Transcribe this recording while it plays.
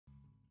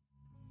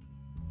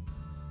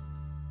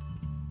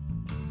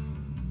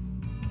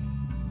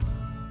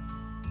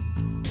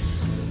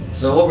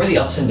So what were the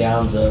ups and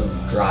downs of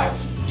Drive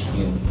to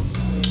you?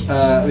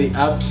 The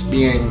ups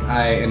being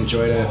I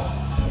enjoyed it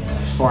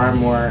far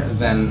more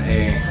than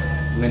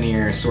a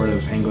linear sort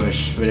of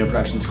English video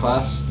productions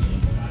class.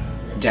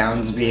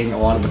 Downs being a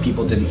lot of the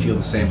people didn't feel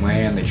the same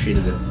way and they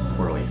treated it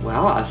poorly.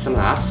 Well, some of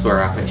the ups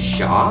were up at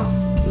Shaw.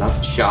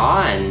 Loved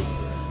Shaw, and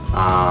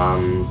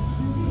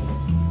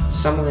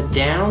some of the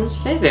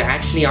downs, there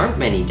actually aren't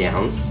many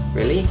downs,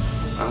 really.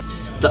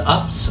 The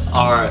ups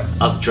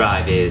of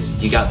Drive is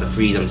you got the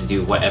freedom to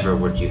do whatever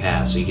work you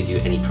have, so you can do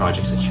any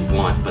projects that you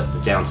want, but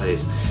the downside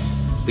is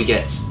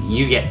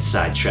you get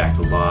sidetracked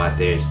a lot.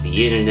 There's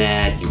the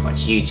internet, you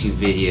watch YouTube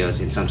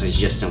videos, and sometimes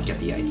you just don't get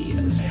the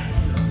ideas.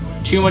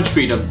 Too much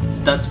freedom.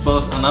 That's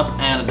both an up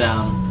and a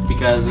down,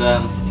 because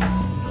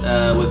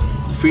with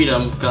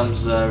freedom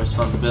comes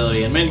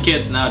responsibility, and many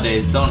kids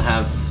nowadays don't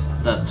have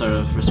that sort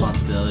of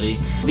responsibility.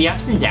 The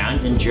ups and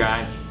downs in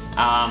Drive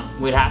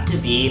would have to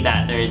be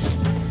that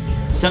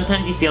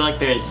sometimes you feel like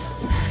there's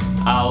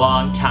a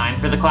long time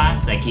for the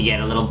class, like you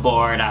get a little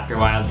bored after a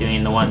while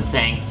doing the one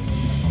thing.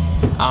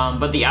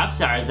 But the ups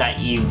is that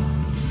you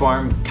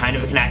form kind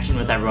of a connection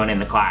with everyone in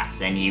the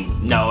class and you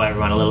know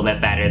everyone a little bit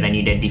better than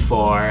you did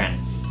before, and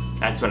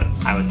that's what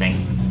I would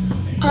think.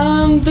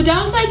 The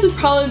downsides would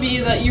probably be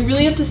that you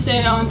really have to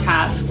stay on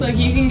task. Like,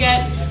 you can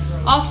get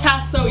off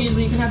task so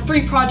easily. You can have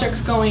 3 projects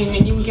going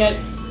and you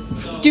can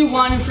do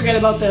one and forget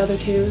about the other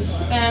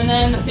 2s. And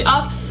then the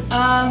ups,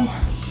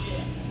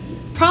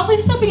 probably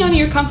stepping out of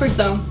your comfort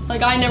zone.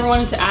 Like, I never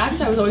wanted to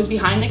act. I was always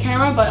behind the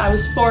camera, but I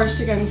was forced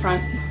to get in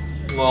front.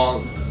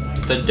 Well,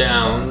 the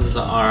downs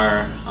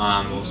are,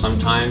 well,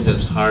 sometimes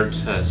it's hard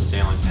to stay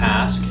on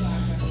task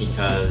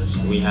because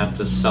we have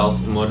to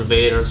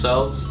self-motivate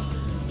ourselves.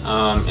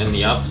 And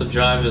the ups of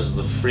Drive is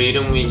the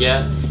freedom we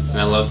get, and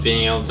I love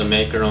being able to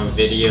make our own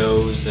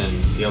videos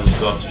and be able to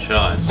go up to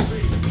Shaw. It's a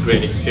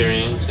great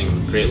experience and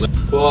great.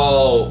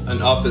 Well,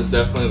 an up is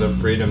definitely the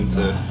freedom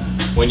to,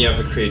 when you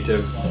have a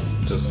creative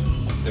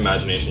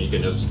imagination, you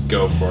can just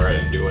go for it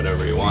and do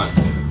whatever you want.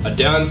 A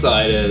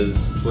downside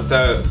is,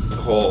 without the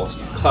whole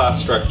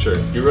class structure,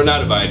 you run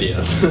out of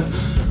ideas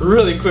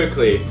really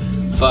quickly,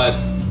 but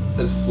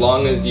as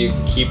long as you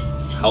keep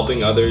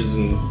helping others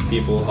and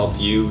people help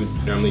you, it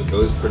normally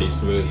goes pretty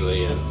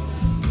smoothly, and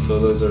so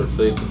those are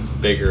really the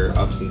bigger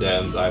ups and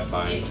downs I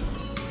find.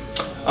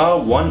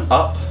 One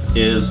up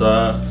is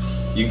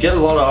you get a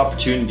lot of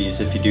opportunities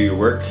if you do your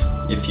work,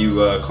 if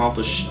you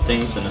accomplish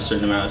things in a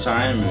certain amount of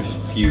time,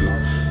 if you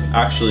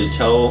actually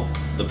tell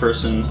the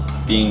person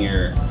being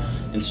your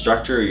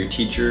instructor or your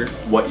teacher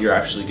what you're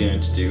actually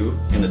going to do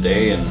in a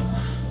day, and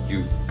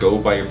you go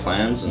by your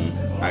plans and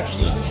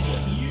actually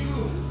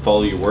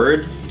follow your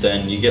word,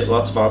 then you get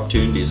lots of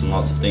opportunities and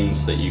lots of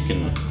things that you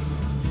can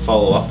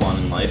follow up on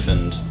in life,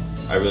 and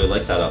I really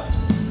like that up.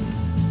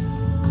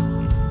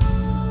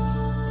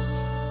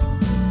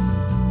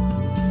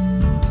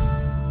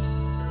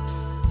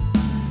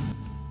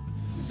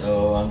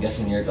 So I'm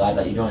guessing you're glad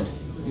that you joined?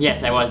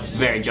 Yes, I was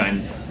very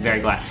glad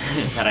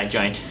that I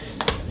joined.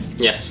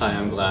 Yes, I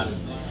am glad.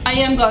 I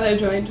am glad I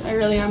joined. I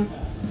really am.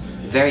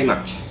 Very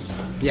much.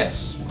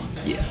 Yes.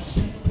 Yes.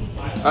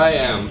 I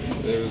am.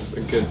 It was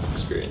a good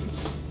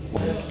experience.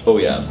 Oh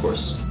yeah, of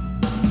course.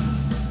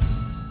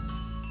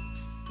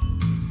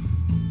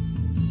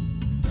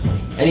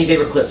 Any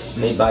favorite clips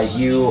made by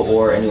you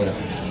or anyone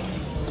else?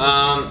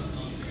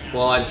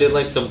 Well, I did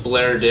like the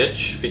Blair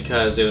Ditch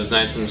because it was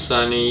nice and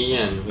sunny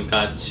and we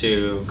got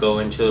to go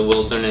into the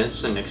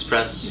wilderness and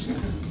express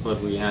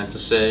what we had to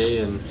say,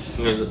 and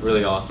it was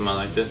really awesome. I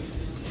liked it.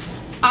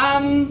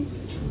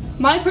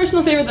 My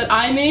personal favorite that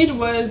I made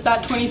was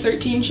that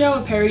 2013 show,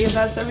 a parody of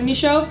that 70s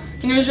show,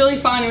 and it was really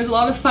fun. There was a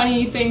lot of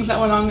funny things that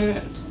went on in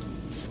it.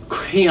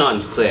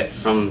 Crayon clip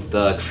from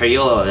the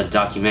Crayola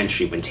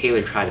documentary when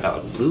Taylor cried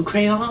about blue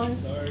crayon?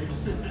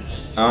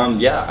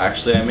 Yeah,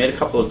 actually I made a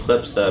couple of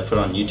clips that I put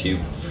on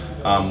YouTube.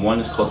 One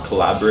is called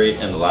Collaborate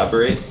and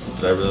Elaborate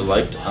that I really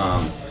liked,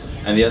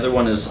 and the other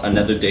one is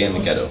Another Day in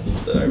the Ghetto.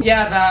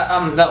 Yeah,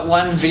 that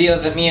one video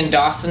that me and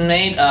Dawson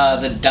made,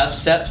 the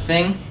dubstep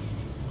thing,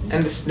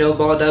 and the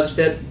snowball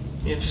dubstep,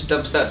 just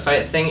dubstep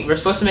fight thing. We're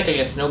supposed to make like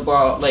a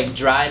snowball, like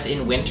Drive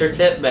in winter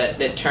clip, but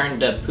it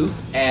turned to poop,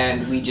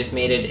 and we just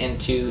made it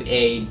into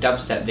a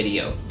dubstep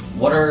video.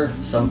 What are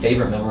some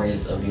favorite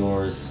memories of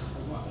yours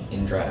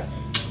in Drive?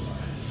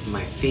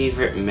 My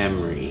favorite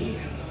memory.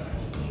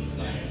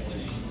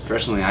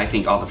 Personally, I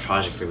think all the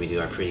projects that we do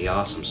are pretty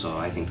awesome, so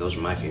I think those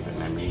are my favorite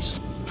memories.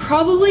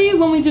 Probably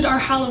when we did our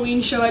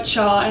Halloween show at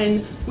Shaw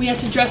and we had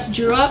to dress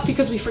Drew up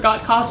because we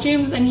forgot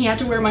costumes and he had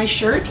to wear my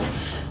shirt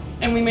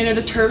and we made it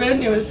a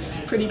turban. It was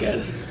pretty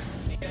good.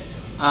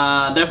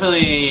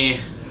 Definitely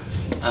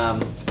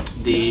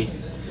the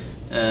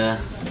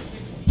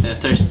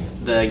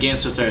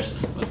Games for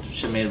Thirst,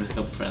 which I made with a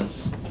couple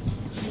friends.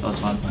 That was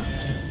fun.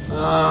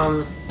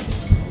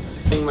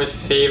 I think my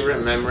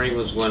favorite memory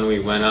was when we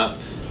went up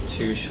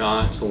to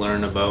Shaw to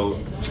learn about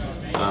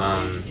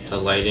the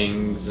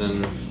lightings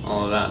and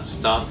all of that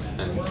stuff,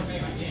 and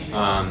it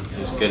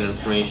was good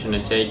information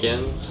to take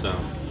in. So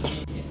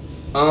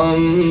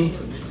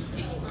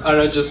I don't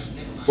know, just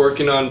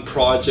working on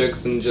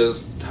projects and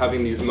just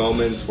having these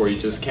moments where you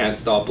just can't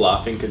stop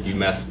laughing because you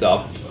messed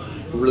up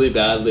really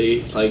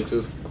badly, like,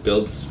 just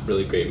builds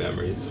really great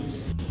memories.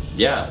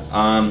 Yeah,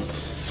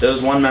 there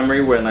was one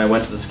memory when I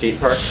went to the skate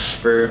park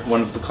for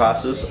one of the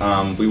classes.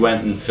 We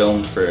went and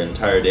filmed for an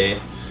entire day,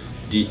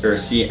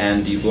 C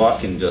and D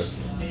block, and just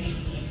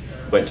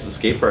went to the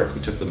skate park.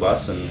 We took the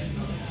bus and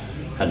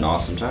had an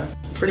awesome time.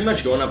 Pretty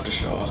much going up to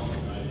Shaw.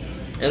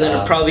 And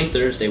then probably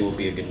Thursday will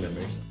be a good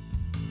memory.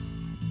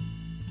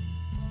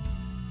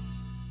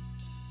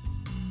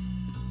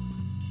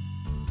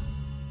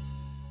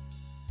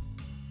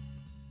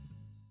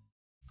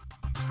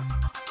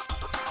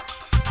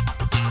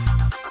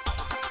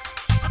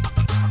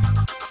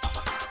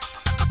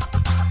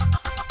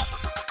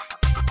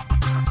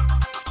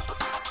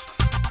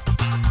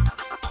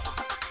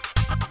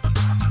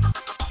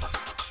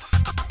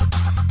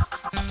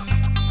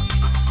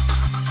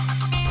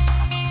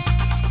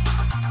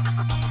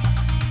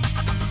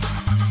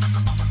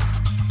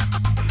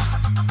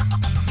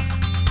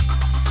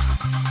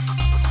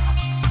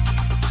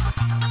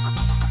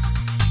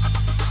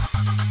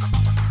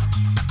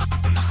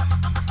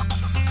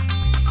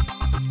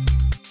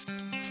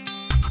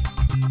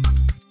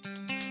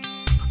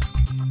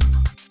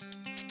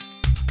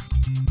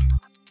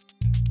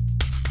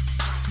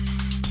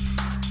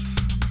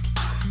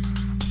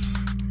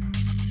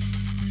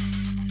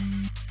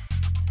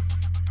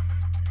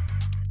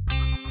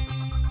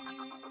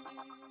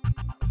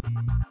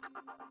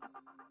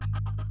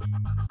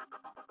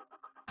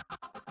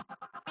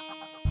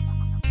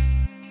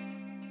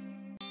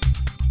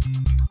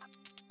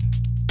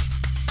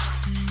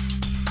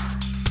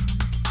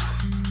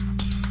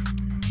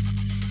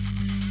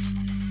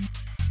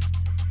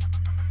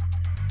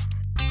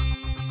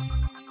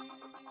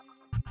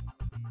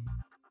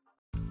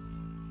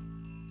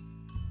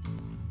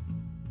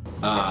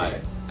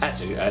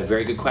 That's a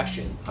very good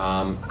question.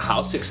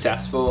 How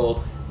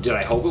successful did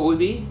I hope it would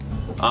be?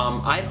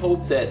 I'd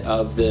hope that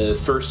of the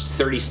first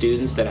 30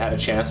 students that had a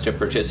chance to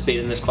participate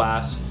in this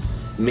class,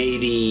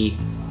 maybe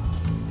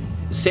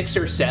 6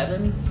 or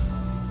 7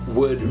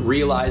 would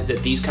realize that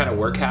these kind of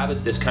work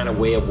habits, this kind of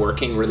way of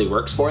working really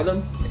works for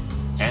them,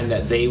 and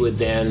that they would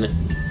then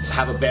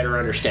have a better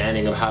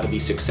understanding of how to be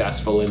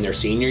successful in their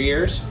senior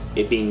years,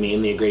 it being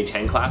mainly a grade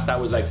 10 class. That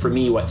was, like, for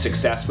me, what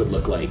success would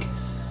look like.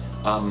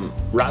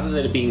 Rather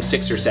than it being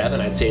 6 or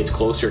 7, I'd say it's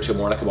closer to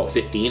more like about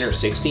 15 or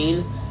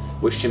 16,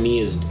 which to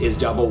me is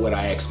double what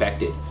I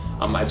expected.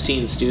 I've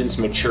seen students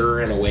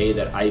mature in a way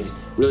that I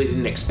really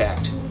didn't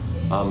expect.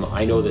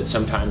 I know that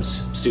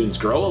sometimes students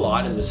grow a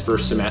lot in this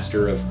first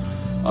semester of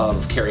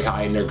Carihi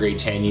High in their grade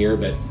 10 year,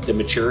 but the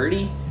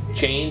maturity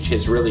change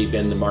has really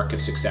been the mark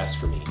of success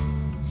for me.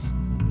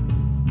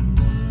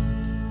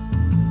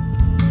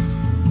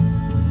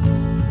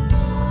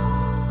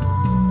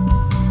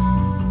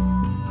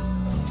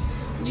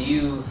 Do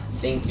you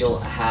think you'll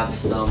have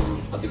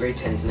some of the grade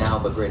 10s now,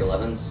 but grade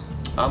 11s?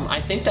 I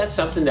think that's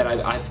something that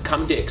I've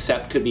come to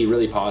accept could be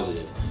really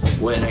positive.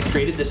 When I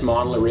created this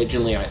model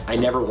originally, I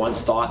never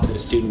once thought that a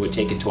student would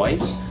take it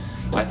twice.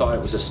 I thought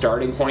it was a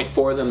starting point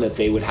for them, that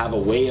they would have a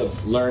way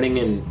of learning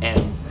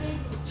and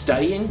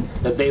studying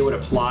that they would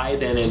apply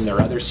then in their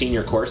other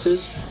senior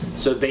courses,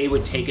 so they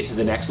would take it to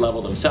the next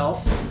level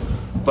themselves.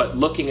 But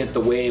looking at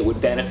the way it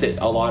would benefit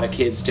a lot of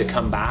kids to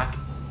come back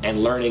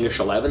and learn English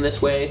 11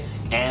 this way,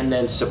 and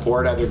then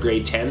support other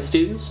grade 10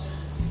 students,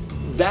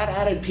 that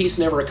added piece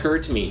never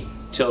occurred to me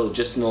till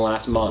just in the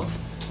last month,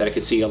 that I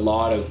could see a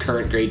lot of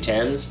current grade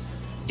 10s.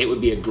 It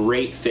would be a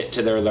great fit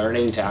to their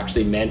learning to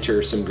actually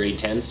mentor some grade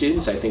 10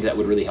 students. I think that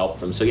would really help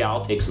them. So yeah,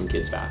 I'll take some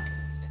kids back.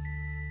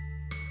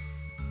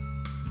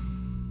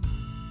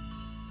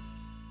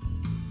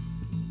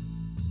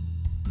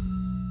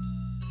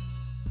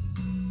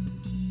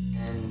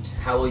 And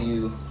how will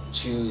you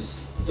choose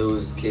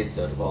those kids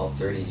out of all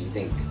 30? Do you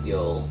think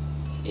you'll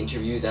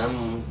interview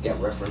them, get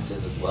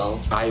references as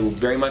well? I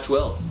very much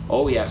will.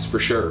 Oh yes, for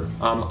sure.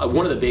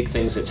 One of the big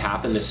things that's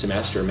happened this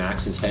semester,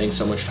 Max, in spending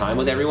so much time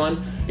with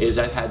everyone, is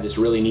I've had this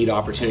really neat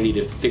opportunity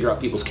to figure out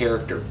people's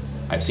character.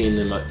 I've seen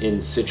them in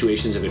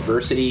situations of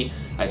adversity.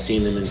 I've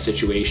seen them in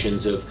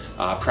situations of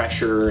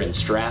pressure and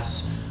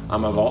stress.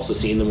 I've also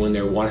seen them when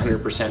they're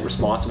 100%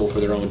 responsible for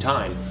their own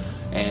time.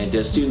 And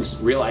students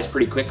realize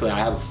pretty quickly I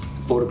have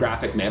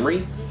photographic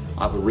memory.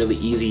 I have a really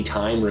easy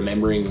time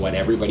remembering what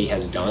everybody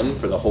has done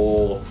for the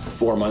whole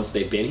 4 months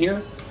they've been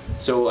here.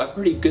 So a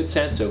pretty good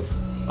sense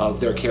of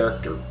their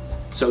character.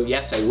 So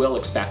yes, I will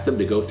expect them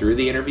to go through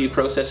the interview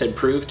process and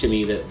prove to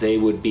me that they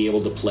would be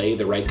able to play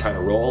the right kind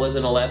of role as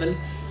an 11.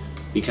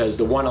 Because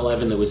the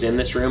 111 that was in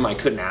this room, I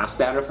couldn't ask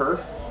that of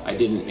her. I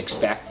didn't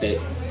expect that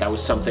that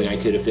was something I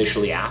could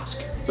officially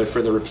ask. But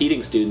for the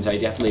repeating students, I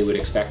definitely would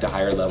expect a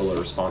higher level of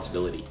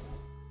responsibility.